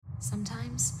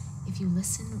Sometimes, if you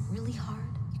listen really hard,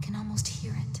 you can almost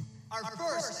hear it. Our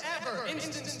first ever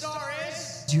instant star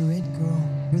is... You're it, girl.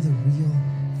 You're the real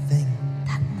thing.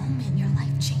 That moment your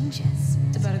life changes.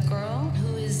 It's about a girl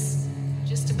who is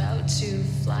just about to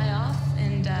fly off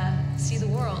and see the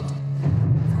world.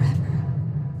 Forever.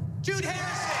 Jude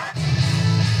Harrison!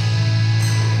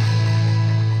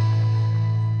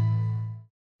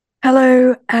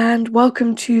 Hello and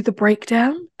welcome to The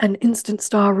Breakdown, an Instant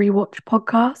Star Rewatch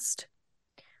podcast.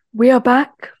 We are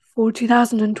back for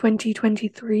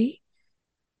 2020-23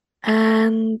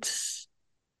 and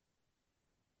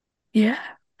yeah,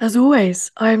 as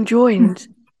always, I am joined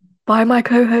by my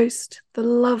co-host, the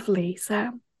lovely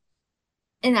Sam.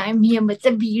 And I'm here with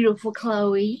the beautiful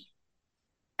Chloe.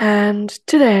 And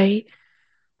today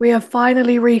we are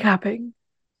finally recapping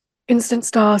Instant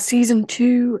Star Season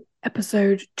 2,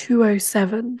 Episode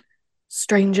 207,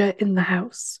 Stranger in the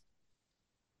House.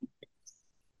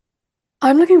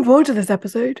 I'm looking forward to this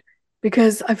episode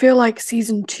because I feel like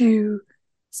Season 2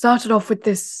 started off with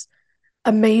this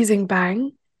amazing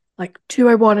bang. Like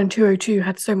 201 and 202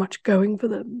 had so much going for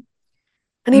them.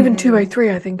 And even 203,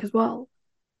 I think, as well.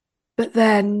 But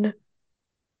then,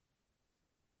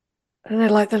 I don't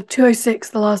know, like the 206,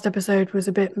 the last episode, was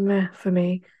a bit meh for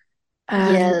me.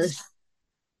 And Yes.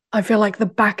 I feel like the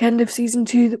back end of Season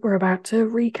 2 that we're about to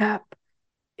recap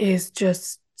is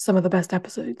just some of the best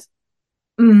episodes.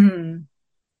 Mm-hmm.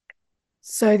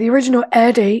 So the original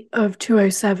air date of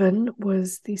 207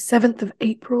 was the 7th of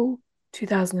April,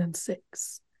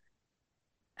 2006.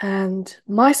 And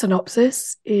my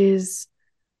synopsis is: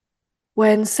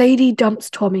 when Sadie dumps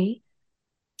Tommy,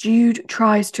 Jude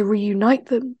tries to reunite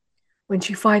them when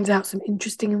she finds out some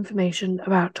interesting information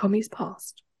about Tommy's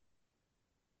past.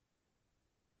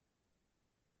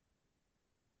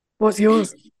 What's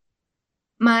yours?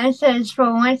 Mine says,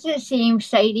 for once it seems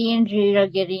Sadie and Jude are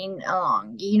getting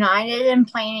along, united and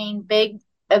planning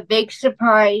a big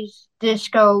surprise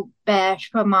disco bash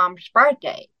for Mom's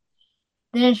birthday.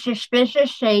 Then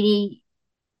suspicious Sadie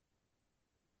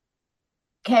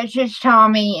catches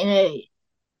Tommy in a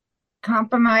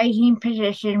compromising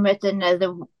position with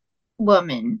another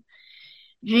woman.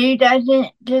 Jude doesn't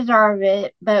deserve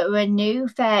it, but when new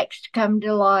facts come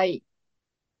to light,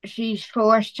 she's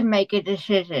forced to make a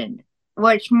decision.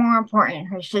 What's more important,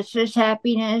 her sister's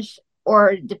happiness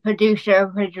or the producer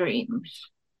of her dreams?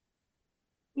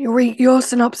 Your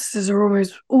synopses are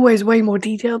always way more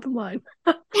detailed than mine.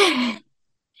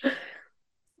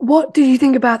 What did you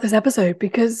think about this episode?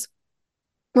 Because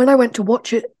when I went to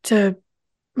watch it to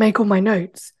make all my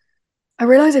notes, I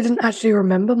realized I didn't actually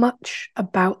remember much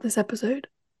about this episode.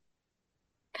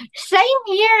 Same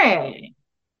here.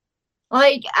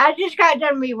 Like, I just got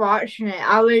done rewatching it.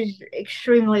 I was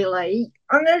extremely late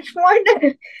on this one.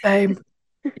 Same.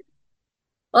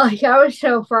 Like, I was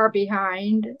so far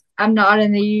behind. I'm not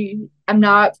in the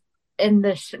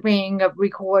swing of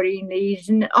recording these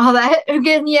and all that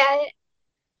again yet.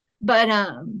 But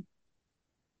I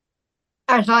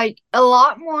was like, a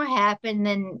lot more happened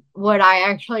than what I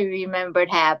actually remembered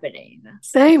happening.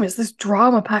 Same. It's this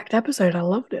drama-packed episode. I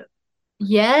loved it.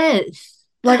 Yes.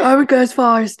 Like, I would go as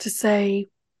far as to say,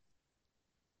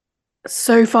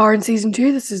 so far in Season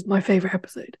 2, this is my favourite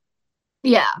episode.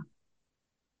 Yeah.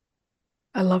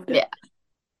 I loved it. Yeah.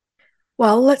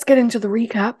 Well, let's get into the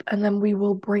recap, and then we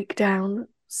will break down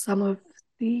some of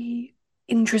the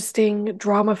interesting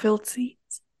drama-filled scenes.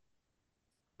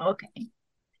 Okay.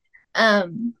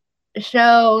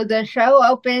 So the show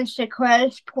opens to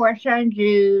Quest, Portia, and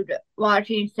Jude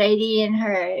watching Sadie and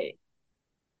her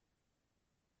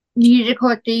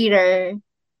musical theater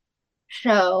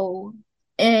show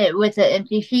with an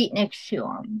empty seat next to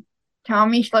him.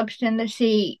 Tommy slips in the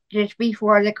seat just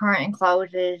before the curtain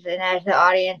closes and as the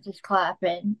audience is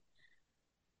clapping.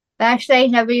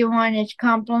 Backstage, everyone is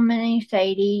complimenting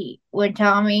Sadie. When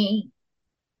Tommy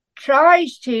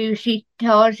tries to, she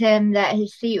tells him that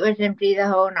his seat was empty the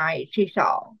whole night she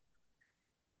saw.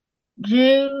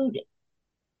 Jude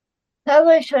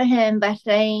covers for him by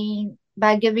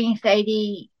giving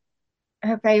Sadie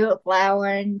her favorite flower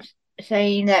and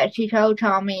saying that she told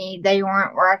Tommy they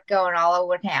weren't worth going all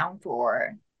over town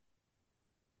for.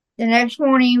 The next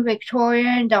morning, Victoria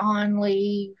and Dawn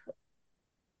leave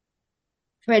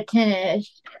for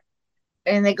tennis,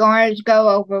 and the guards go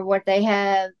over what they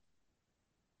have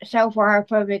so far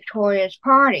for Victoria's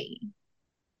party.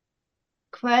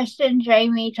 Quest and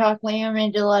Jamie talk Liam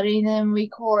into letting them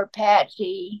record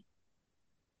Patsy.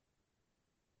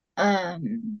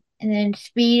 And then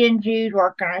Speed and Jude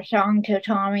work on a song till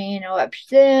Tommy interrupts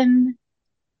them.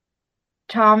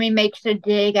 Tommy makes a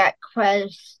dig at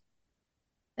Quest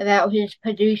about his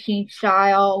producing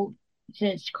style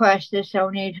since Quest is so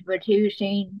new to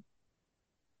producing.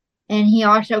 And he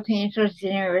also cancels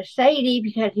dinner with Sadie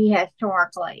because he has to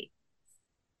work late.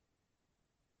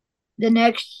 The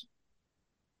next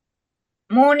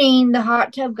morning, the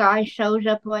hot tub guy shows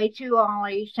up way too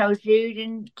early, so Jude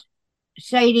and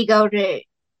Sadie go to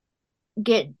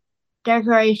get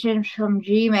decorations from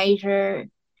G Major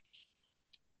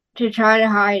to try to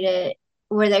hide it,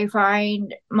 where they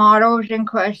find models and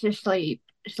Quest asleep.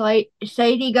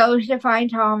 Sadie goes to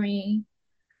find Tommy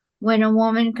when a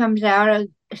woman comes out of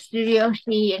Studio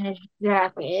C in his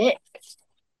jacket.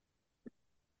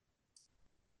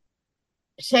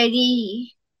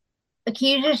 Sadie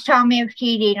accuses Tommy of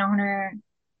cheating on her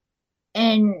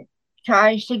and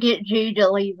tries to get Jude to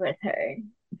leave with her.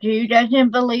 Jude doesn't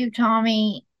believe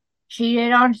Tommy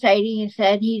cheated on Sadie and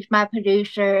said, he's my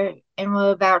producer and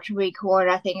we're about to record.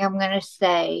 I think I'm going to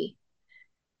stay.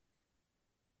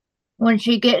 When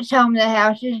she gets home, the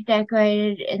house is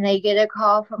decorated and they get a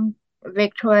call from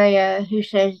Victoria who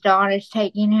says Dawn is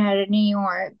taking her to New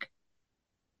York.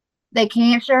 They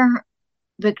cancel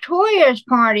Victoria's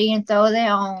party and throw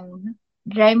their own.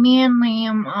 Jamie and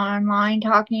Liam are online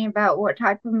talking about what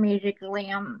type of music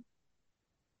Liam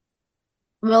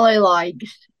really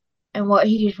likes and what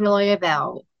he's really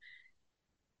about.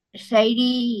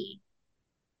 Sadie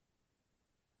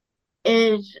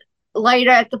is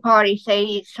later at the party.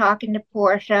 Sadie's talking to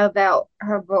Portia about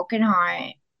her broken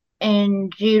heart,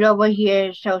 and Jude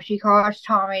overhears, so she calls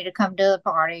Tommy to come to the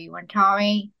party. When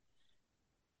Tommy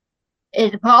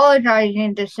is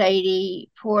apologizing to Sadie,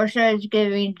 Portia is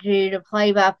giving Jude a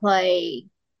play-by-play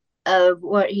of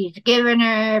what he's given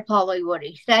her, probably what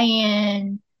he's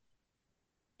saying,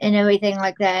 and everything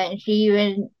like that. And she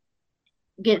even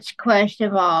gets Quest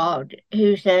involved,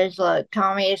 who says, look,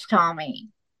 Tommy is Tommy.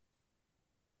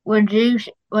 When Jude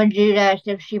asked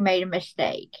if she made a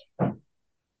mistake.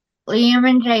 Liam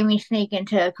and Jamie sneak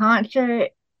into a concert.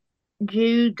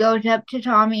 Jude goes up to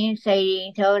Tommy and Sadie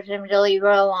and tells them to leave her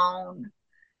alone.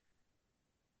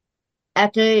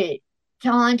 After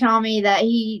telling Tommy that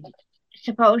he's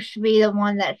supposed to be the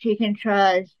one that she can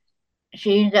trust,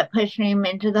 she ends up pushing him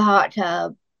into the hot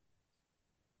tub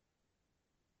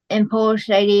and pulls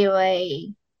Sadie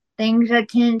away. Things are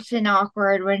tense and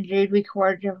awkward when Jude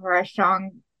records a fresh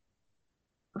song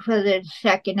for the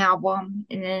second album,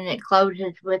 and then it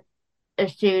closes with a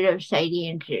suit of Sadie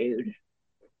and Jude.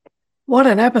 What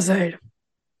an episode.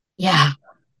 Yeah.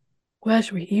 Where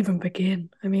should we even begin?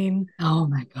 I mean, oh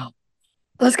my God.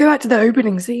 Let's go back to the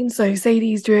opening scene. So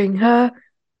Sadie's doing her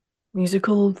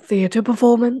musical theatre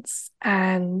performance,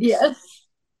 and yes,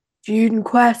 Jude and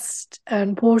Quest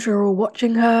and Portia are all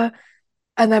watching her,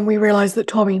 and then we realise that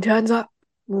Tommy turns up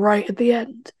right at the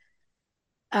end,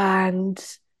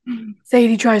 and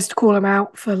Sadie tries to call him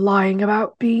out for lying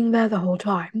about being there the whole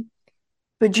time,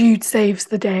 but Jude saves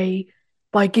the day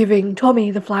by giving Tommy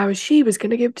the flowers she was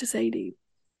going to give to Sadie.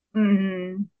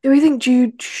 Mm-hmm. Do we think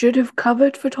Jude should have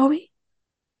covered for Tommy?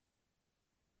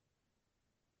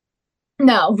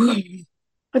 No.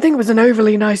 I think it was an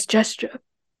overly nice gesture.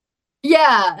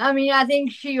 Yeah, I mean, I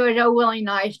think she was overly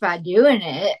nice by doing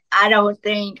it. I don't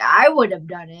think I would have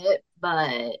done it,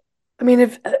 but... I mean,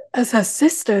 if as her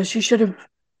sister, she should have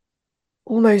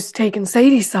almost taken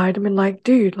Sadie's side. I mean, like,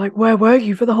 dude, like, where were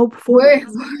you for the whole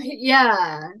performance?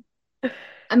 Yeah.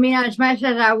 I mean, as much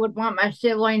as I would want my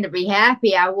sibling to be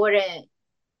happy, I wouldn't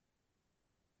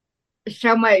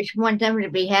so much want them to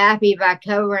be happy by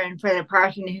covering for the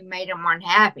person who made them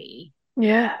unhappy.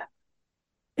 Yeah.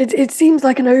 It seems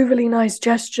like an overly nice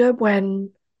gesture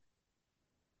when...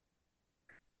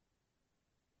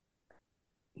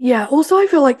 Yeah, also I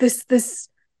feel like this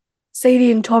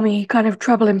Sadie and Tommy kind of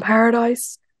trouble in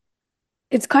paradise,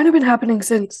 it's kind of been happening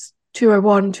since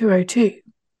 201, 202.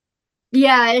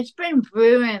 Yeah, it's been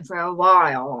brewing for a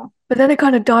while. But then it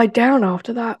kind of died down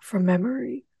after that from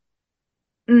memory.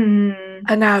 Mm.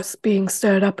 And now it's being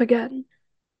stirred up again.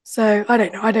 So I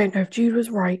don't know. I don't know if Jude was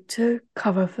right to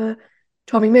cover for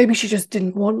Tommy. Maybe she just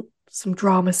didn't want some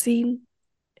drama scene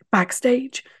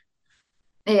backstage.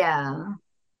 Yeah.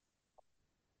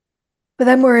 But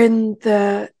then we're in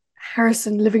the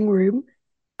Harrison living room,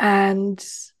 and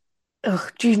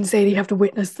Jude and Sadie have to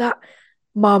witness that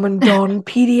Mom and Don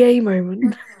PDA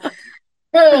moment.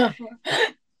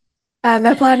 And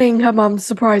they're planning her mum's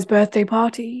surprise birthday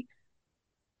party.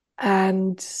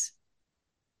 And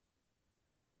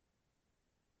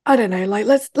I don't know, like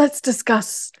let's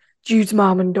discuss Jude's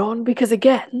mom and Don, because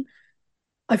again,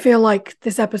 I feel like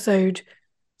this episode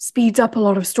speeds up a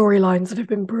lot of storylines that have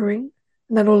been brewing,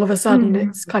 and then all of a sudden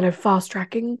it's kind of fast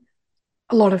tracking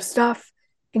a lot of stuff,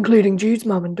 including Jude's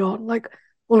mum and Don. Like,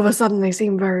 all of a sudden they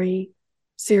seem very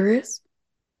serious.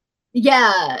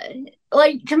 Yeah.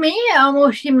 Like, to me, it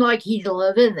almost seemed like he's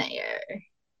living there.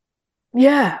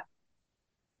 Yeah.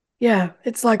 Yeah.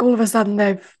 It's like all of a sudden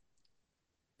they've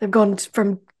gone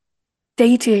from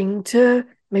dating to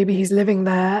maybe he's living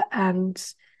there and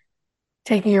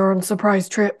taking her on surprise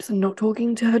trips and not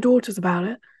talking to her daughters about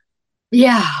it.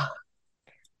 Yeah.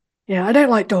 Yeah, I don't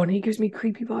like Don. He gives me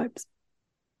creepy vibes.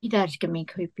 He does give me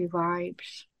creepy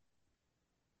vibes.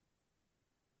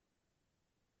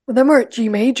 But then we're at G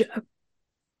major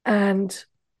and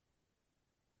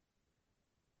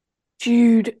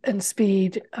Jude and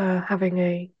Speed are having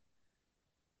a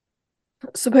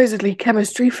supposedly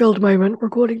chemistry filled moment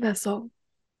recording their song.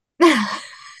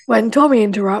 When Tommy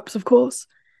interrupts, of course.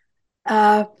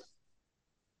 And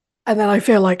then I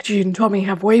feel like Jude and Tommy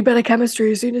have way better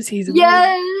chemistry as soon as he's in the room.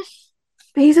 Yes.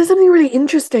 But he says something really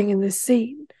interesting in this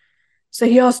scene. So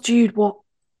he asks Jude what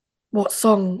her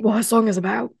song is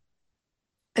about.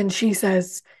 And she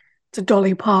says it's a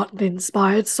Dolly Parton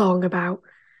inspired song about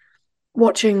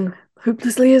watching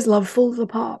hopelessly as love falls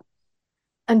apart.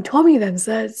 And Tommy then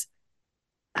says,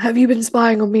 have you been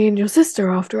spying on me and your sister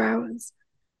after hours?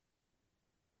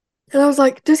 And I was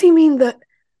like, does he mean that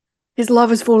his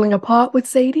love is falling apart with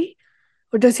Sadie?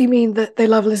 Or does he mean that they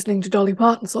love listening to Dolly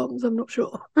Parton songs? I'm not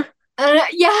sure. Yeah,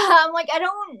 I'm like, I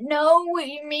don't know what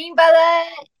you mean by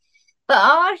that. But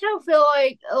I also feel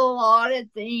like a lot of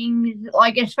things,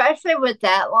 like especially with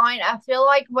that line, I feel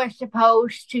like we're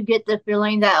supposed to get the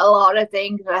feeling that a lot of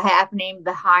things are happening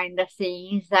behind the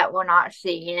scenes that we're not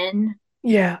seeing.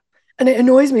 Yeah. And it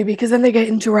annoys me because then they get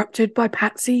interrupted by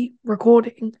Patsy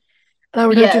recording. And I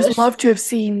would have just Yes. loved to have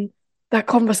seen that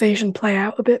conversation play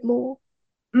out a bit more.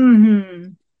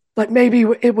 Mm-hmm. Like maybe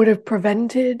it would have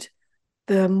prevented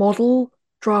the model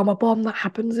drama bomb that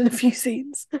happens in a few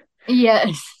scenes.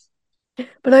 Yes.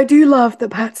 But I do love that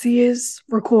Patsy is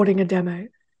recording a demo,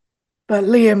 but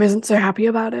Liam isn't so happy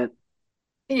about it.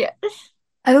 Yes.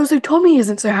 And also Tommy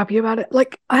isn't so happy about it.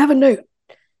 Like, I have a note.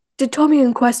 Did Tommy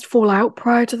and Quest fall out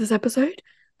prior to this episode?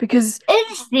 Because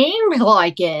It seems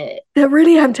like it. they're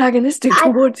really antagonistic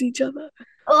towards each other.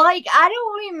 Like, I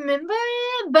don't remember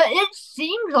it, but it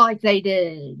seems like they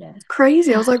did. It's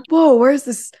crazy. I was like, whoa, where is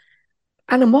this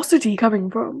animosity coming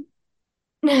from?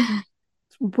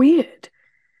 It's weird.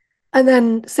 And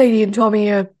then Sadie and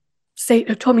Tommy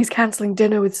Tommy's cancelling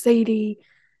dinner with Sadie,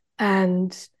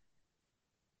 and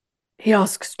he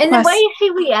asks And Quest. the way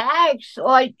she reacts,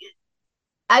 like,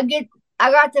 I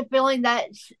got the feeling that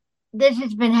this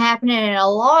has been happening a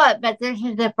lot, but this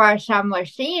is the first time we're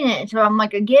seeing it. So I'm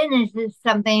like, again, is this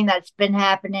something that's been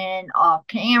happening off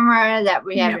camera that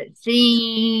we haven't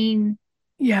seen?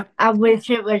 Yeah. I wish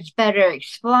it was better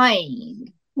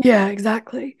explained. Yeah,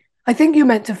 exactly. I think you're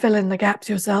meant to fill in the gaps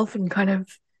yourself and kind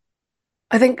of,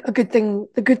 I think the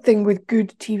good thing with good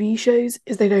TV shows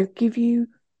is they don't give you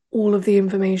all of the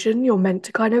information. You're meant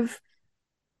to kind of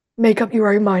make up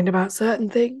your own mind about certain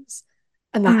things,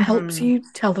 and that helps you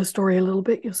tell the story a little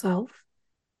bit yourself.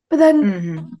 But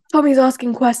then Tommy's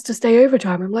asking Quest to stay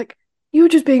overtime. I'm like, you were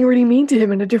just being really mean to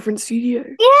him in a different studio.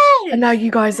 Yes! And now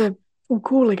you guys are all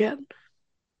cool again.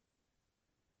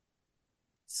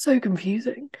 So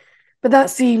confusing. But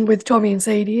that scene with Tommy and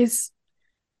Sadie is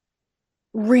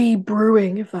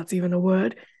re-brewing, if that's even a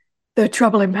word, the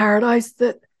trouble in paradise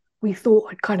that we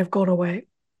thought had kind of gone away.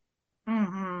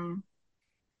 And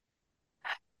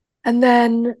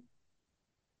then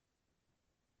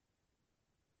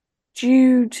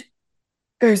Jude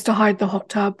goes to hide the hot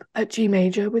tub at G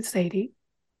Major with Sadie.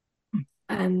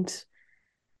 And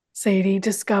Sadie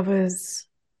discovers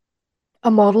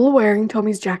a model wearing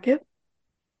Tommy's jacket.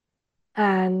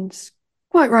 And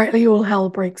quite rightly, all hell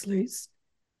breaks loose.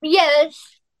 Yes.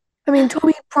 I mean,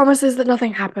 Tommy promises that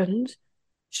nothing happened.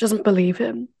 She doesn't believe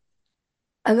him.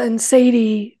 And then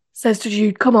Sadie says to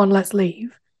Jude, come on, let's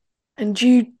leave. And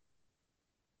Jude,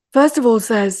 first of all,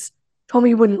 says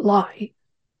Tommy wouldn't lie.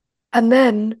 And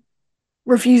then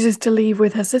refuses to leave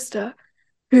with her sister,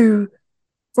 who,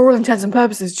 for all intents and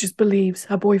purposes, just believes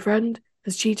her boyfriend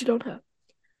has cheated on her.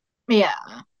 Yeah.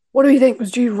 What do you think?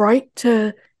 Was Jude right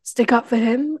to stick up for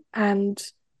him and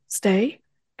stay?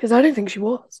 Because I don't think she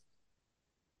was.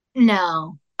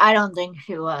 No, I don't think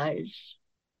she was.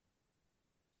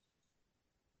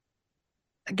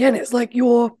 Again, it's like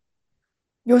you're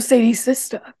Sadie's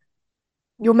sister.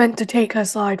 You're meant to take her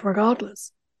side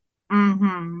regardless. But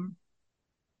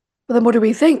then what do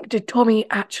we think? Did Tommy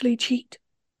actually cheat?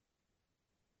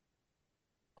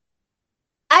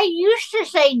 I used to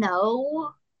say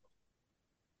no,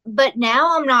 but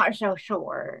now I'm not so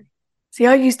sure. See,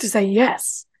 I used to say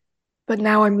yes, but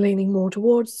now I'm leaning more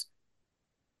towards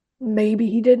maybe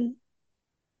he didn't.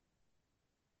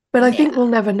 But I think Yeah. we'll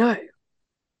never know.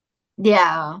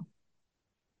 Yeah.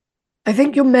 I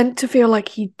think you're meant to feel like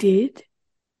he did.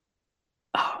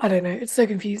 Oh, I don't know. It's so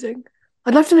confusing.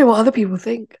 I'd love to know what other people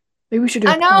think. Maybe we should do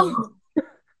a I poll. know.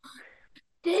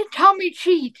 Did Tommy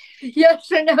cheat?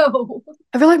 Yes or no?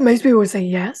 I feel like most people would say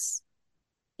yes.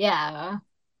 Yeah.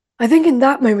 I think in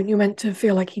that moment you're meant to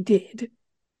feel like he did.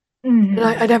 And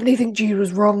I Mhm. definitely think Jude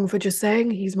was wrong for just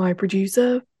saying he's my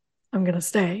producer. I'm gonna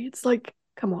stay. It's like,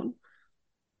 come on.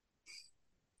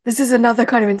 This is another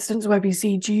kind of instance where we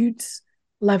see Jude's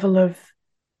level of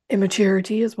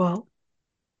immaturity as well.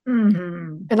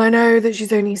 Mhm. And I know that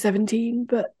she's only 17,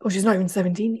 or she's not even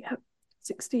 17 yet,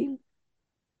 16.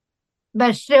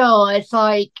 But still, it's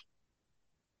like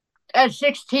at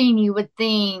 16, you would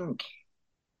think.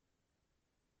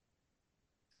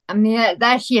 I mean,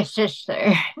 that's your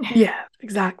sister. Yeah,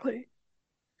 exactly.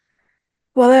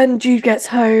 Well, then Jude gets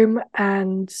home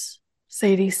and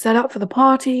Sadie's set up for the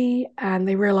party, and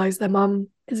they realize their mum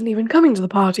isn't even coming to the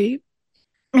party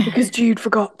because Jude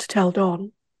forgot to tell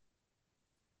Don.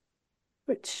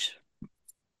 Which,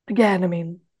 again, I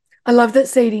mean, I love that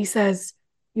Sadie says,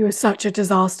 "You were such a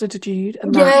disaster to Jude,"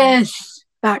 and Yes.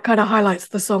 that kind of highlights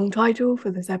the song title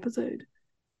for this episode.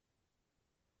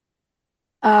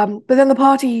 But then the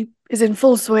party is in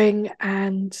full swing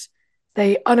and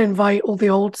they uninvite all the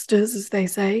oldsters, as they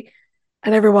say,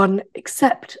 and everyone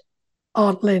except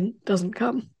Aunt Lynn doesn't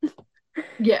come.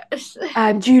 Yes.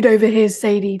 And Jude overhears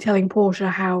Sadie telling Portia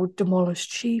how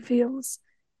demolished she feels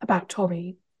about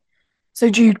Tommy. So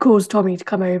Jude calls Tommy to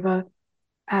come over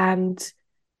and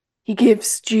he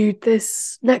gives Jude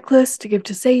this necklace to give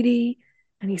to Sadie,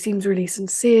 and he seems really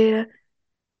sincere.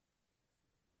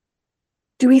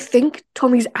 Do we think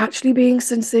Tommy's actually being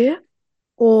sincere?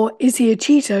 Or is he a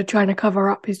cheater trying to cover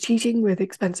up his cheating with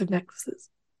expensive necklaces?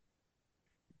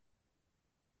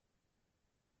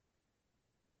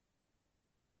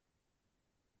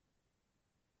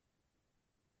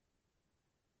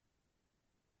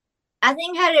 I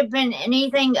think had it been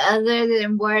anything other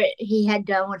than what he had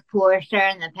done with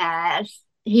Portia in the past,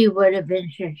 he would have been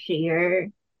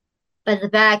sincere. But the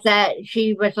fact that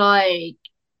she was like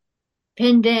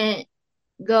pendant,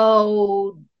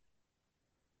 gold,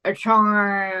 a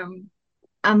charm,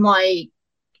 I'm like,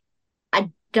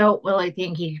 I don't really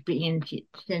think he's being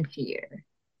sincere.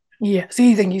 Yeah, so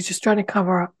you think he's just trying to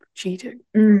cover up cheating?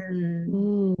 Mm.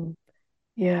 Mm,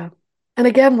 yeah. And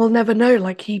again, we'll never know.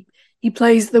 Like he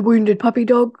plays the wounded puppy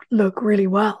dog look really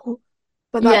well,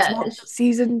 but that's what Yes.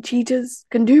 seasoned cheaters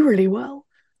can do really well.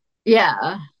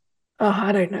 Yeah. Oh,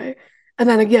 I don't know. And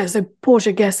then yeah, so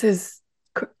Portia guesses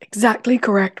exactly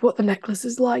correct what the necklace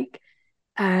is like,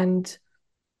 and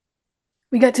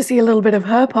we get to see a little bit of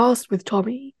her past with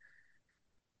Tommy.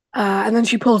 And then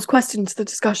she pulls Quest into the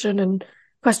discussion, and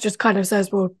Quest just kind of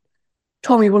says, "Well,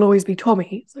 Tommy will always be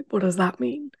Tommy." It's like, what does that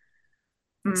mean?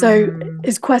 So Mm.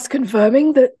 is Quest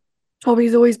confirming that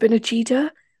Tommy's always been a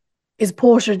cheater? Is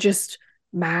Portia just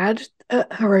mad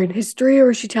at her own history, or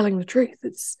is she telling the truth?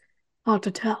 It's hard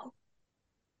to tell.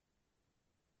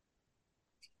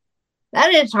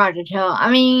 That is hard to tell.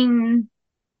 I mean,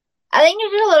 I think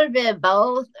it's a little bit of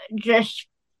both, just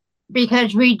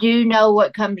because we do know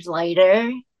what comes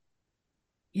later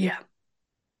Yeah,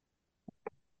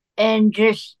 and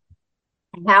just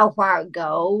how far it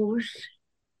goes.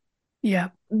 yeah.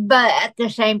 But at the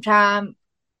same time,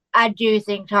 I do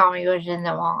think Tommy was in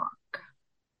the wrong.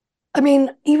 I mean,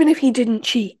 even if he didn't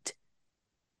cheat,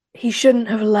 he shouldn't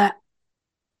have let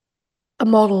a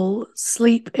model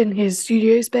sleep in his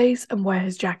studio space and wear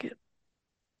his jacket.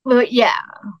 But yeah,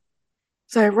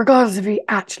 So, regardless if he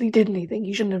actually did anything,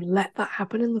 he shouldn't have let that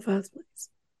happen in the first place.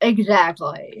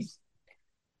 exactly.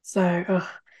 So,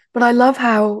 but I love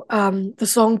how the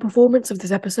song performance of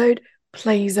this episode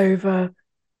plays over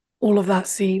all of that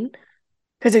scene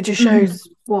because it just Mm-hmm. shows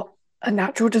what a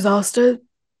natural disaster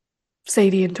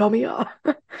Sadie and Tommy are.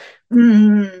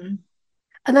 Mm-hmm.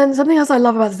 And then something else I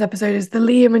love about this episode is the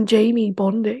Liam and Jamie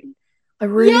bonding. I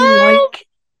really Yes.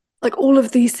 like all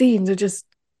of these scenes are just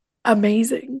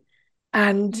amazing.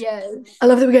 And Yes. I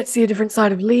love that we get to see a different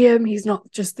side of Liam. He's not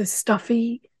just this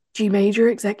stuffy G major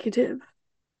executive.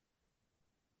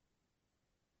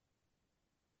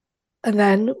 And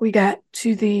then we get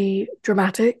to the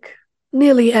dramatic,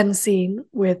 nearly end scene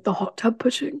with the hot tub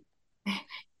pushing.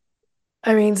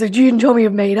 I mean, so Jude and Tommy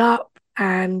have made up,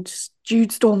 and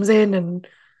Jude storms in and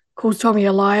calls Tommy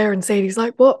a liar, and Sadie's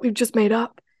like, "What? We've just made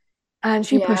up." And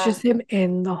she Yeah. pushes him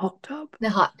in the hot tub. The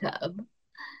hot tub.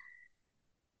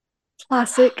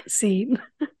 Classic scene.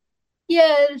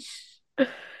 Yes.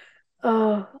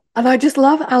 And I just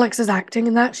love Alex's acting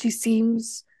in that. She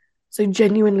seems so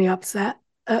genuinely upset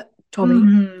at Tommy.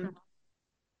 Mm-hmm.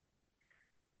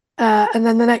 And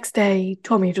then the next day,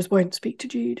 Tommy just won't speak to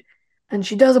Jude. And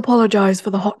she does apologize for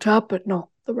the hot tub, but not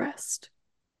the rest.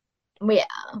 Yeah.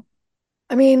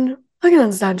 I mean, I can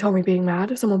understand Tommy being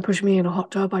mad. If someone pushed me in a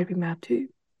hot tub, I'd be mad too.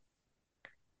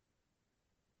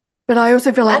 But I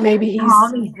also feel like I think maybe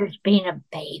Tommy's just being a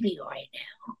baby right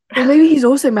now. well, maybe he's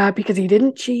also mad because he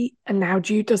didn't cheat and now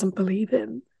Jude doesn't believe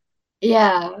him.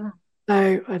 Yeah.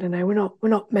 So I don't know. We're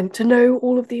not meant to know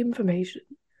all of the information.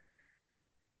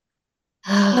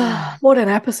 What an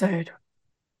episode.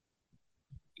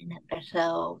 An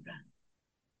episode.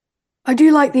 I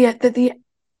do like that the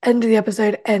end of the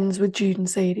episode ends with Jude and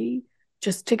Sadie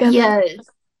just together. Yes.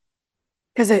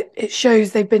 Because it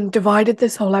shows they've been divided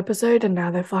this whole episode and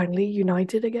now they're finally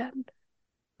united again.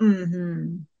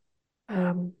 Mm-hmm.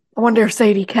 I wonder if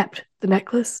Sadie kept the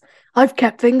necklace. I've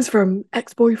kept things from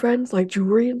ex-boyfriends, like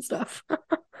jewelry and stuff.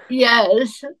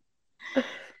 Yes.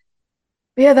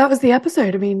 Yeah, that was the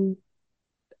episode. I mean,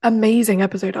 amazing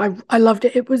episode. I loved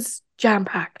it. It was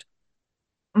jam-packed.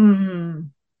 Mm-hmm.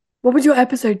 What was your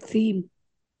episode theme?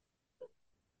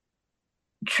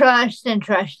 Trust and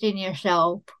trust in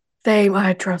yourself. Same, I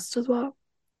had trust as well.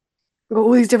 We've got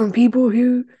all these different people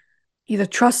who either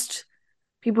trust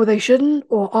people they shouldn't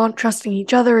or aren't trusting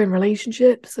each other in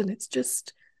relationships, and it's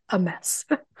just a mess.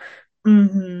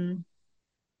 Mm-hmm.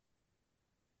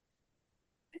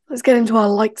 Let's get into our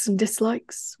likes and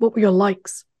dislikes. What were your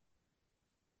likes?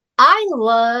 I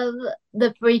love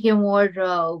the freaking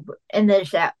wardrobe in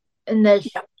this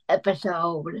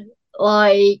episode.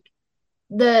 Like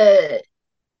the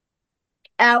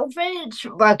outfits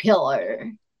were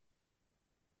killer.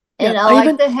 And Yeah, I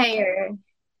like the hair.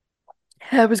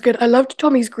 Hair was good. I loved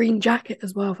Tommy's green jacket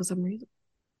as well for some reason.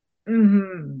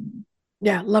 Mm-hmm.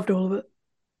 Yeah, loved all of it.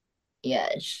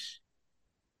 Yes.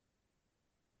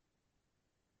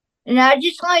 And I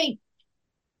just like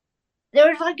there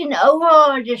was like an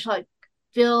overall just like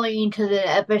feeling to the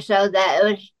episode that it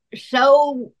was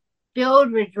so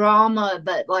filled with drama,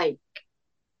 but like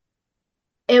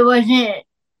it wasn't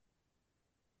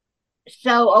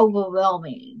so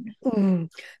overwhelming.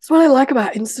 That's what I like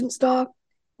about Instant Star.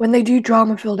 When they do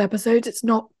drama-filled episodes, it's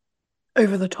not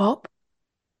over the top,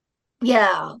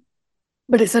 Yeah.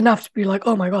 but it's enough to be like,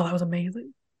 oh my god, that was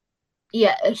amazing.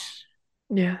 Yes.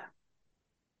 Yeah.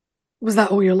 Was that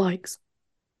all your likes?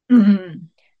 Mm-hmm.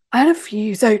 I had a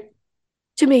few. So,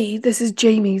 to me, this is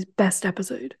Jamie's best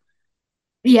episode.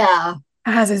 Yeah.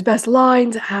 It has his best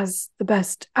lines. It has the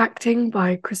best acting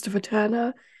by Christopher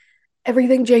Turner.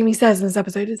 Everything Jamie says in this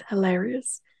episode is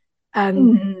hilarious.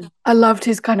 And I loved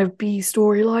his kind of B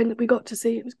storyline that we got to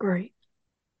see. It was great.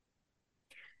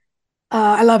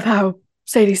 I love how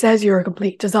Sadie says you're a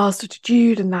complete disaster to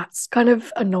Jude, and that's kind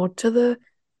of a nod to the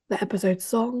episode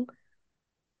song.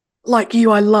 Like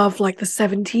you, I love like the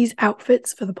 70s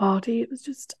outfits for the party. It was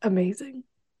just amazing.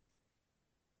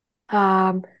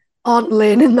 Aunt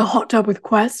Lynn in the hot tub with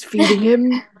Quest feeding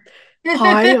him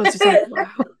pie. I was just like,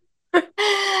 wow.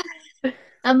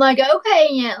 I'm like,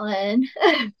 okay, Aunt Lynn.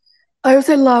 I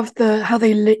also love how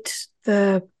they lit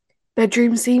the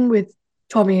bedroom scene with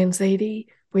Tommy and Sadie,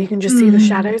 where you can just see the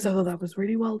shadows. I thought that was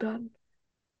really well done.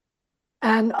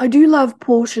 And I do love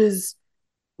Portia's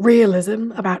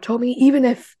realism about Tommy, even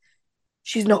if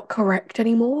she's not correct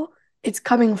anymore. It's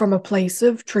coming from a place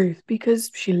of truth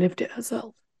because she lived it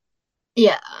herself.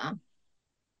 Yeah.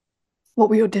 What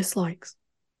were your dislikes?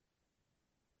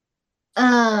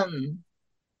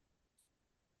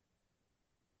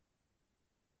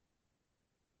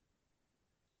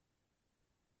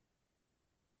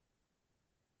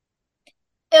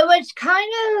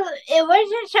 It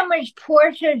wasn't so much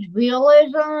Portia's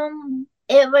realism,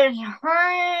 it was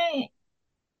her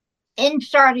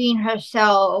inserting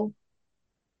herself.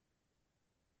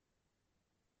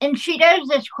 And she does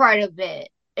this quite a bit,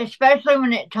 especially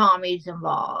when Tommy's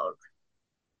involved.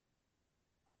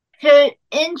 To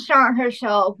insert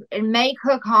herself and make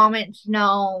her comments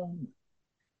known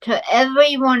to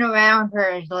everyone around her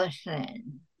is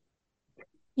listening.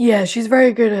 Yeah, she's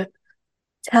very good at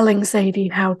telling Sadie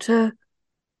how to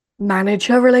manage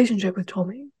her relationship with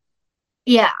Tommy.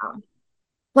 Yeah.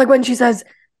 Like when she says,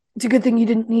 it's a good thing you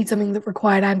didn't need something that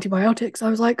required antibiotics. I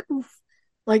was like, oof.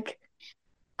 Like,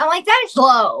 I'm like, that's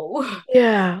low.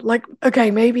 yeah, like, okay,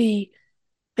 maybe,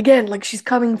 again, like she's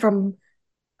coming from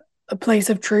a place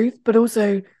of truth, but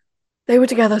also they were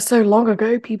together so long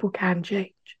ago, people can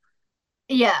change.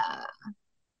 Yeah.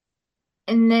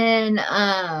 And then,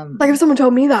 like if someone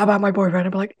told me that about my boyfriend,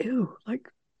 I'd be like, ew, like,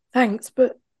 thanks,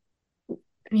 but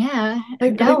yeah,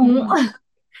 don't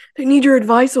need your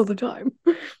advice all the time.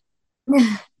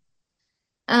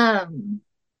 Um,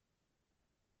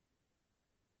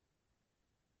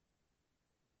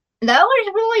 that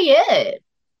was really it.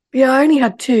 Yeah, I only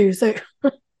had two, so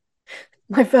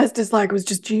my first dislike was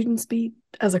just Jude and Speed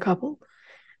as a couple.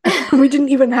 We didn't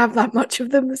even have that much of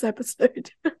them this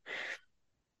episode.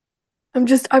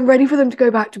 I'm ready for them to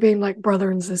go back to being like brother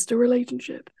and sister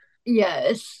relationship,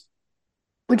 Yes.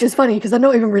 which is funny because they're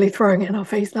not even really throwing it in our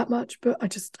face that much, but I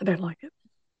don't like it.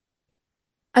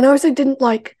 And I also didn't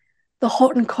like the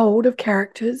hot and cold of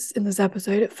characters in this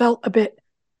episode. It felt a bit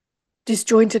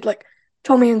disjointed, like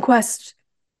Tommy and Quest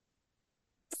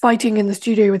fighting in the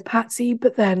studio with Patsy,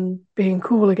 but then being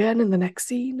cool again in the next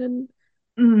scene, and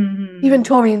even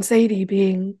Tommy and Sadie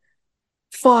being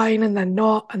fine and then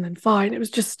not and then fine. It was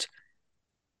just,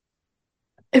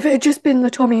 if it had just been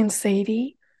the Tommy and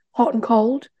Sadie hot and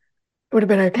cold, it would have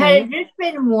been Had okay. it just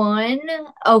been one,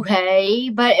 okay,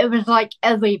 but it was like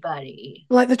everybody.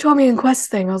 Like the Tommy and Quest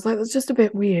thing, I was like, that's just a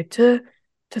bit weird to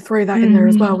throw that in there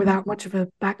as well without much of a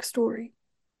backstory.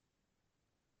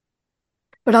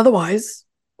 But otherwise,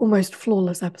 almost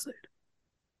flawless episode.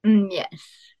 Yes.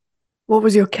 What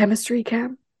was your chemistry,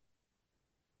 Cam?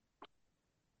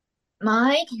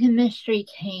 My chemistry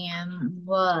cam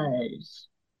was.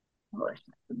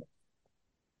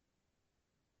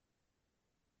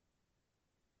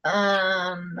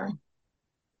 Um,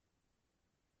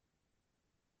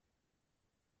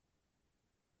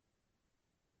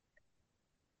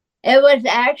 it was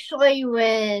actually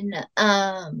when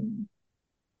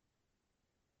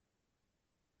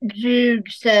Jude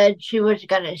said she was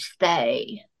gonna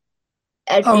stay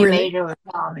as Oh, she really? made her with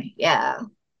Tommy. Yeah.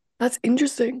 That's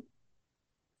interesting.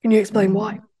 Can you explain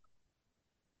why?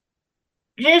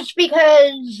 Just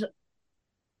because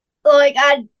like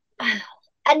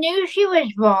I knew she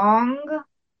was wrong,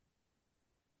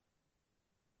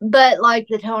 but like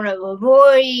the tone of her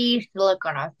voice, the look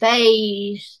on her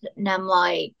face, and I'm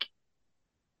like,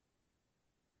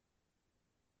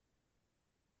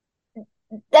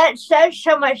 that says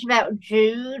so much about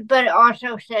Jude, but it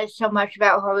also says so much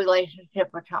about her relationship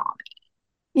with Tommy.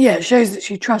 Yeah, it shows that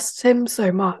she trusts him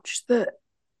so much that, or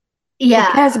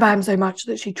Yeah. cares about him so much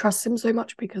that she trusts him so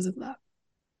much because of that.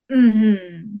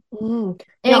 And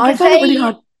Yeah, it I could found it really say,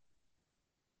 hard.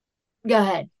 go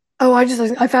ahead. Oh,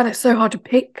 I found it so hard to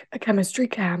pick a chemistry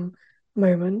cam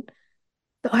moment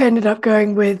that I ended up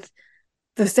going with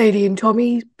the Sadie and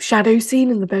Tommy shadow scene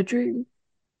in the bedroom,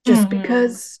 just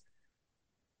because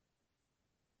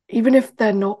even if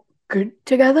they're not good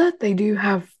together, they do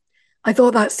have. I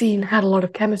thought that scene had a lot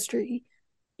of chemistry,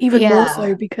 even more Yeah.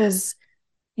 so because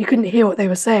you couldn't hear what they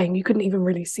were saying. You couldn't even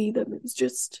really see them. It was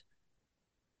just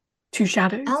two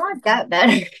shadows. I like that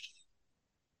better.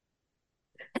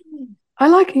 I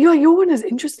like your one is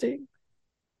interesting.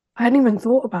 I hadn't even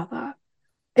thought about that.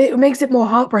 It makes it more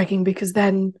heartbreaking because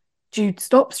then Jude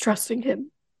stops trusting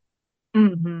him.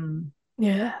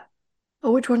 Yeah.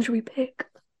 Oh, which one should we pick?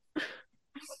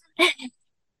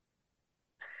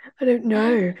 I don't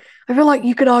know. I feel like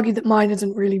you could argue that mine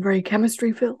isn't really very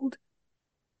chemistry filled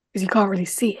because you can't really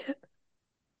see it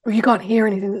or you can't hear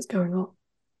anything that's going on.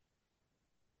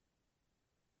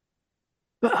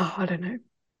 But I don't know.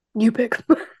 You pick.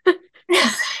 I'm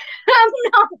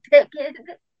not picking.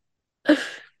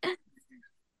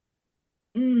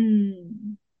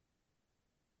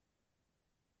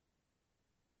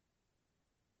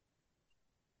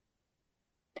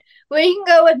 We can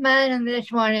go with mine on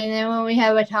this one, and then when we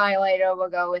have a tie later, we'll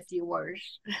go with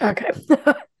yours. Okay.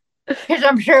 Because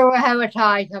I'm sure we'll have a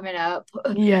tie coming up.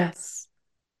 Yes.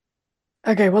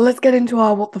 Okay, well, let's get into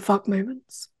our what the fuck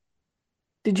moments.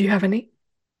 Did you have any?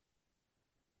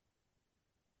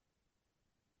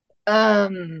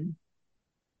 Who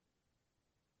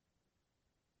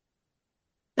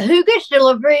gets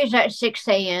deliveries at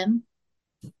 6 a.m.?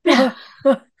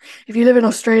 If you live in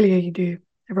Australia, you do.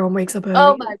 Everyone wakes up early.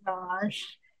 Oh my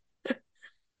gosh.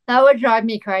 That would drive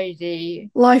me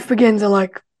crazy. Life begins at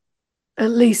like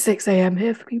at least 6 a.m.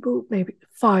 here for people, maybe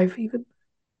 5 even.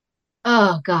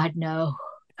 Oh God, no.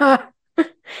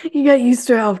 You get used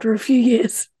to it after a few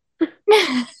years.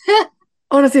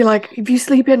 Honestly, like if you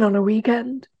sleep in on a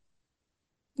weekend,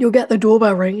 you'll get the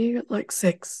doorbell ringing at like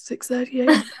 6:30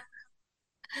 a.m.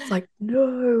 It's like,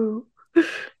 no.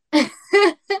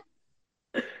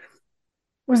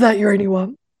 Was that your only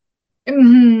one?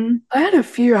 I had a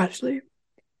few actually.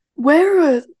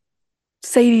 Where are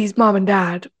Sadie's mom and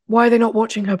dad? Why are they not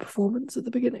watching her performance at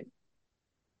the beginning?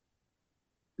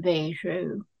 Very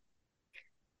true.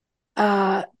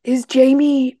 Is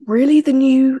Jamie really the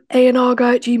new A&R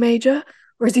guy at G Major?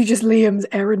 Or is he just Liam's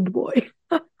errand boy?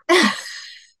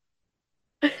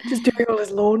 Just doing all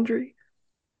his laundry.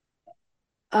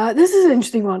 This is an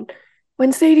interesting one.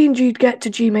 When Sadie and Jude get to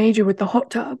G Major with the hot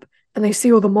tub and they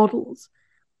see all the models,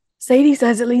 Sadie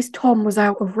says at least Tom was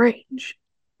out of range,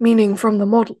 meaning from the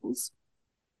models.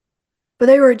 But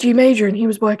they were at G Major and he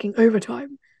was working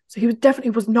overtime, so he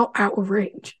definitely was not out of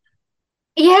range.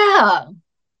 Yeah. I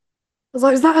was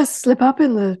like, is that a slip up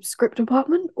in the script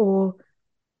department, or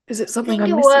is it I something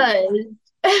think I'm it missing?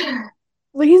 was.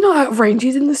 Like, he's not out of range,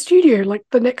 he's in the studio, like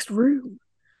the next room.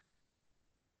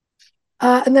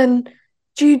 And then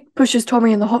Jude pushes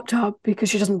Tommy in the hot tub because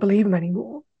she doesn't believe him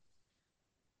anymore.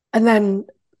 And then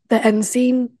the end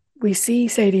scene, we see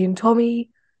Sadie and Tommy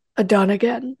are done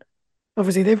again.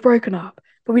 Obviously, they've broken up,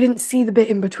 but we didn't see the bit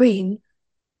in between.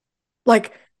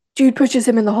 Like, Jude pushes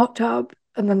him in the hot tub,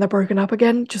 and then they're broken up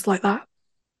again, just like that.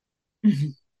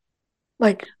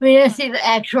 Like, We didn't see the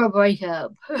actual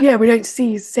breakup. yeah, we don't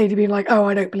see Sadie being like, oh,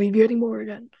 I don't believe you anymore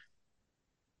again.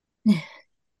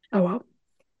 Oh, well.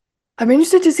 I'm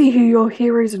interested to see who your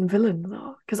heroes and villains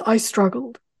are, because I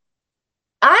struggled.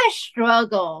 I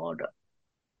struggled.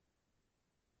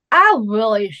 I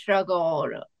really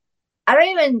struggled. I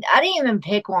didn't even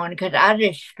pick one because I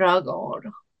just struggled.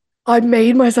 I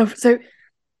made myself, so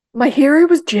my hero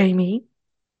was Jamie,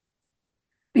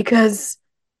 because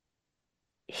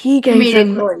he gave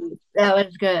them, Comedically, that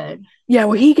was good. yeah,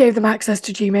 well, he gave them access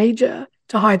to G Major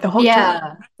to hide the hot tub.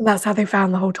 Yeah. And that's how they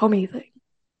found the whole Tommy thing.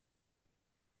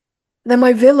 Then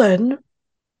my villain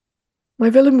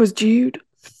was Jude.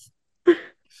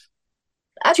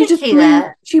 I She can just see blew,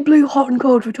 that. she blew hot and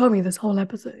cold for Tommy this whole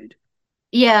episode.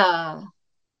 Yeah.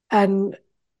 And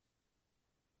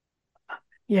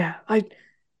yeah,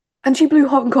 and she blew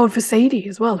hot and cold for Sadie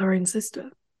as well, her own sister.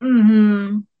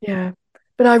 Mm-hmm. Yeah.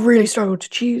 But I really struggled to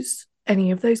choose any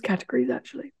of those categories,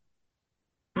 actually.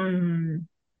 Mm-hmm.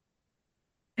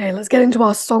 Okay, let's get into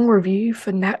our song review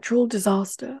for Natural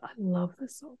Disaster. I love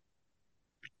this song.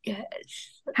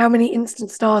 Yes. How many instant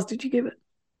stars did you give it?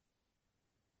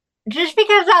 Just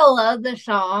because I love the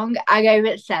song, I gave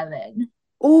it 7.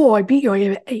 Oh, I beat you. I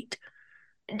gave it 8.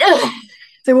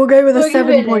 So we'll go with a We'll give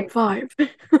it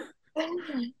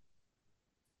 7.5.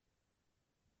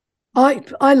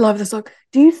 8. I love the song.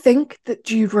 Do you think that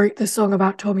Jude wrote the song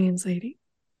about Tommy and Sadie?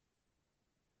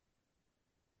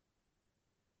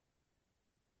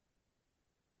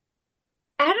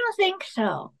 I don't think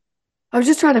so. I was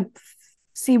just trying to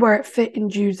see where it fit in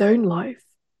Jude's own life.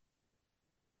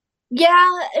 Yeah,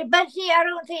 but see,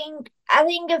 I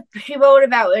think if she wrote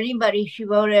about anybody, she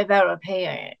wrote about her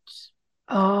parents.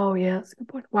 Oh, yeah, that's a good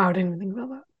point. Wow, I didn't even think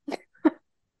about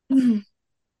that.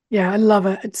 Yeah, I love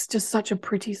it. It's just such a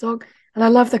pretty song. And I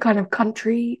love the kind of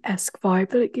country-esque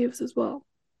vibe that it gives as well.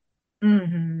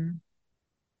 Mm-hmm.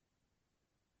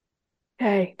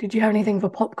 Hey, did you have anything for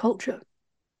pop culture?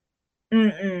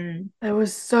 Mm-mm. There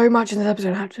was so much in this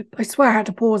episode. I swear I had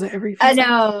to pause it every few I seconds.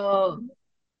 know.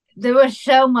 There was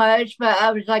so much, but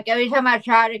I was like, every time I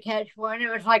tried to catch one, it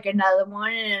was like another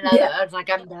one and another. Yeah. I was like,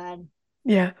 I'm done.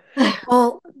 Yeah.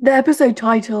 Well, the episode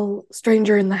title,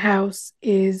 Stranger in the House,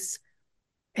 is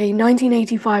a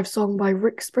 1985 song by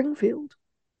Rick Springfield,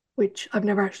 which I've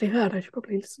never actually heard. I should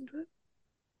probably listen to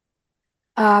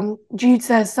it. Jude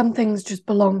says some things just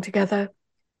belong together,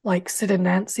 like Sid and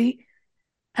Nancy.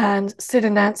 And Sid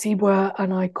and Nancy were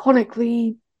an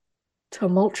iconically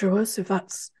tumultuous, if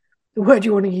that's the word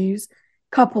you want to use,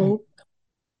 couple.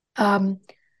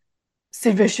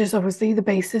 Sid Vicious, obviously, the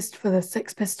bassist for the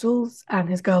Sex Pistols, and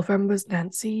his girlfriend was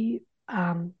Nancy.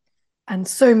 And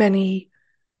so many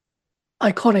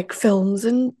iconic films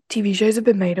and TV shows have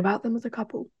been made about them as a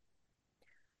couple.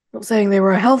 Not saying they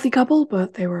were a healthy couple,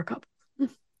 but they were a couple.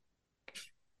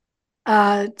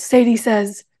 Sadie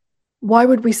says, why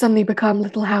would we suddenly become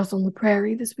Little House on the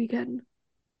Prairie this weekend?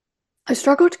 I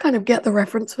struggled to kind of get the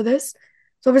reference for this.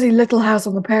 So obviously Little House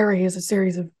on the Prairie is a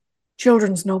series of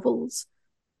children's novels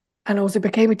and also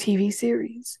became a TV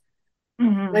series.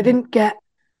 Mm-hmm. I didn't get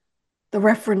the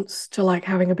reference to like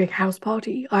having a big house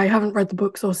party. I haven't read the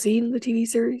books or seen the TV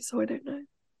series, so I don't know.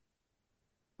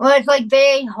 Well, it's like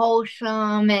very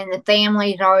wholesome, and the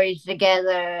family's always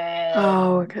together.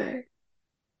 Oh, okay.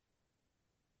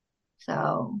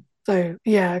 So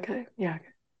Yeah, okay. I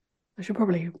should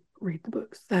probably read the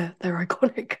books. They're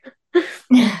iconic.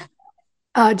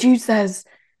 Jude says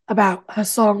about her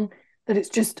song that it's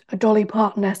just a Dolly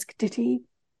Parton-esque ditty.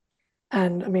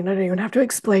 And I mean, I don't even have to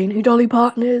explain who Dolly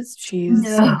Parton is. She's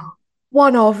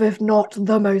one of, if not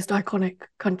the most iconic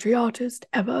country artist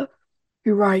ever,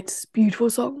 who writes beautiful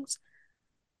songs.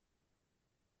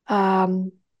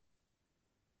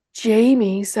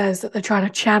 Jamie says that they're trying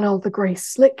to channel the Grace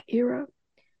Slick era.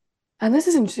 And this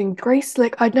is interesting. Grace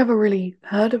Slick, I'd never really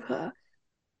heard of her.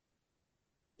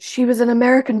 She was an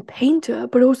American painter,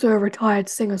 but also a retired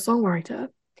singer-songwriter,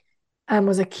 and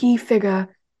was a key figure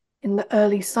in the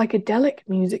early psychedelic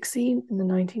music scene in the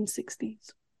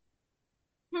 1960s.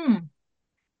 And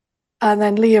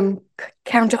then Liam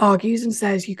counter-argues and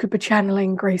says, you could be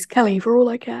channeling Grace Kelly for all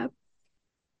I care.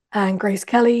 And Grace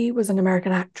Kelly was an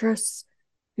American actress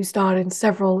who starred in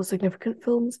several significant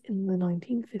films in the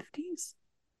 1950s.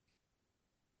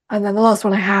 And then the last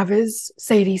one I have is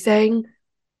Sadie saying,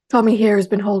 Tommy here has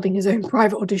been holding his own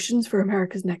private auditions for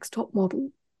America's Next Top Model.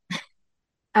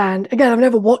 And again, I've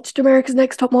never watched America's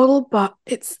Next Top Model, but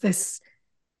it's this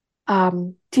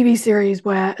TV series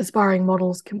where aspiring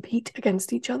models compete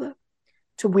against each other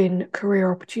to win career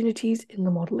opportunities in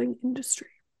the modeling industry.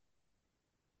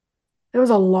 There was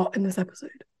a lot in this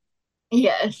episode.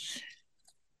 Yes.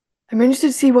 I'm interested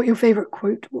to see what your favorite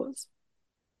quote was.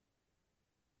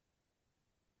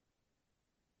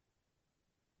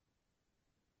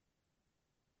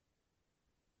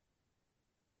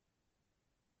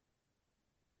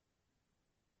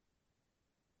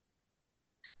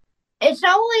 It's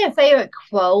not only a favorite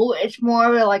quote, it's more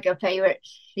of like a favorite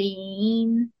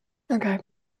scene. Okay.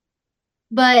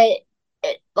 But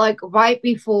like right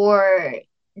before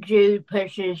Jude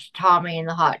pushes Tommy in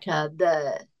the hot tub,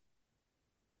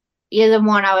 you're the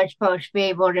one I was supposed to be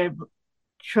able to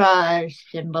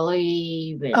trust and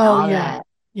believe and all that.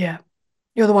 Yeah.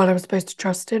 You're the one I was supposed to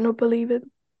trust in or believe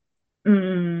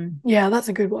in. Yeah, that's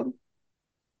a good one.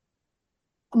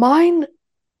 Mine,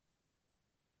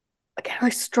 again, I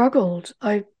struggled.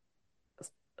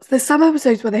 There's some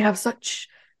episodes where they have such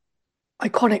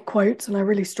iconic quotes and I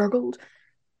really struggled.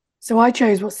 So I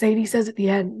chose what Sadie says at the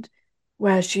end,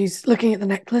 where she's looking at the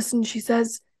necklace and she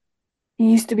says,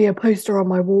 he used to be a poster on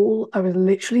my wall. I was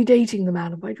literally dating the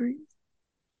man of my dreams.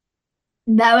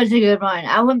 That was a good one.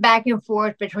 I went back and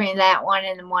forth between that one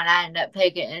and the one I ended up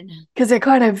picking. Because it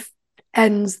kind of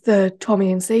ends the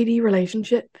Tommy and Sadie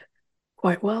relationship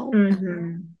quite well.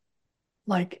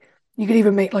 Like, you could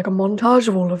even make like a montage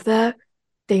of all of their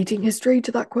dating history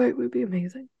to that quote. Would be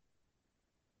amazing.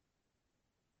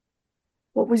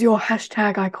 What was your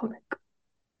hashtag iconic?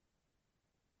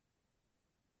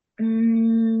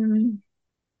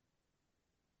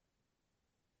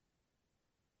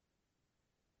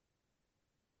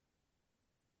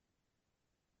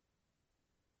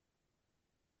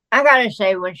 I gotta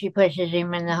say when she pushes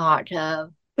him in the hot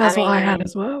tub. That's what I had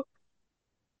as well.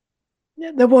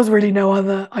 Yeah, there was really no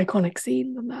other iconic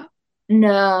scene than that.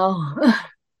 No.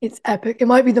 It's epic. It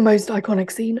might be the most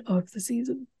iconic scene of the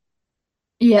season.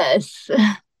 Yes.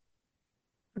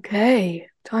 Okay,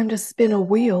 time to spin a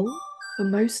wheel for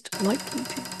most likely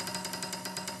to.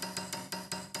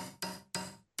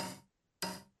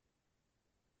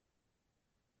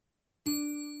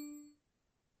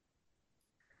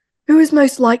 Who is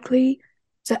most likely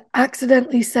to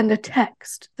accidentally send a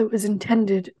text that was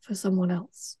intended for someone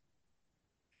else?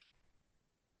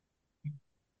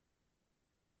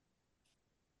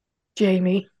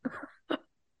 Jamie.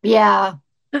 Yeah.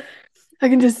 I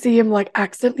can just see him like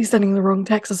accidentally sending the wrong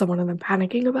text to someone and then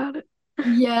panicking about it.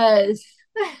 Yes.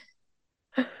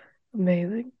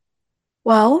 Amazing.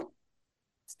 Well,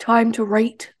 it's time to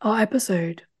rate our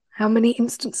episode. How many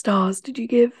instant stars did you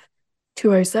give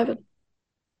 207?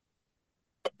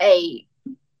 8.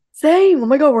 Same. Oh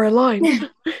my god, we're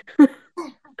aligned.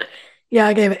 Yeah,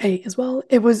 I gave it 8 as well.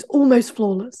 It was almost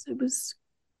flawless. It was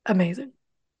amazing.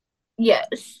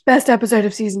 Yes. Best episode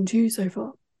of season 2 so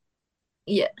far.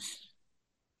 Yes.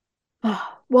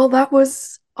 Well, that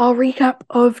was our recap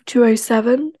of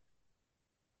 207.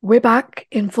 We're back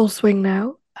in full swing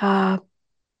now.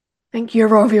 Thank you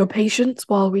everyone for your patience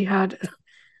while we had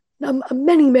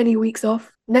many weeks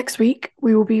off. Next week,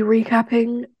 we will be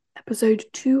recapping episode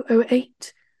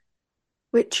 208,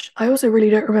 which I also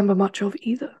really don't remember much of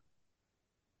either.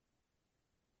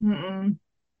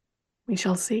 We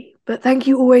shall see. But thank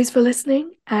you always for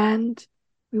listening, and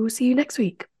we will see you next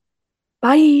week.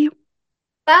 Bye!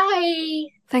 Bye!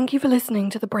 Thank you for listening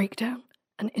to The Breakdown,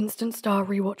 an Instant Star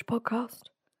Rewatch podcast.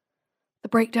 The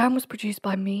Breakdown was produced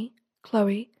by me,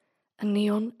 Chloe, and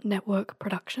Neon Network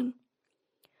Production.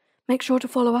 Make sure to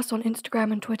follow us on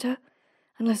Instagram and Twitter,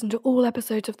 and listen to all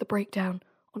episodes of The Breakdown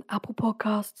on Apple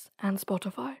Podcasts and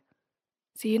Spotify.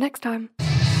 See you next time.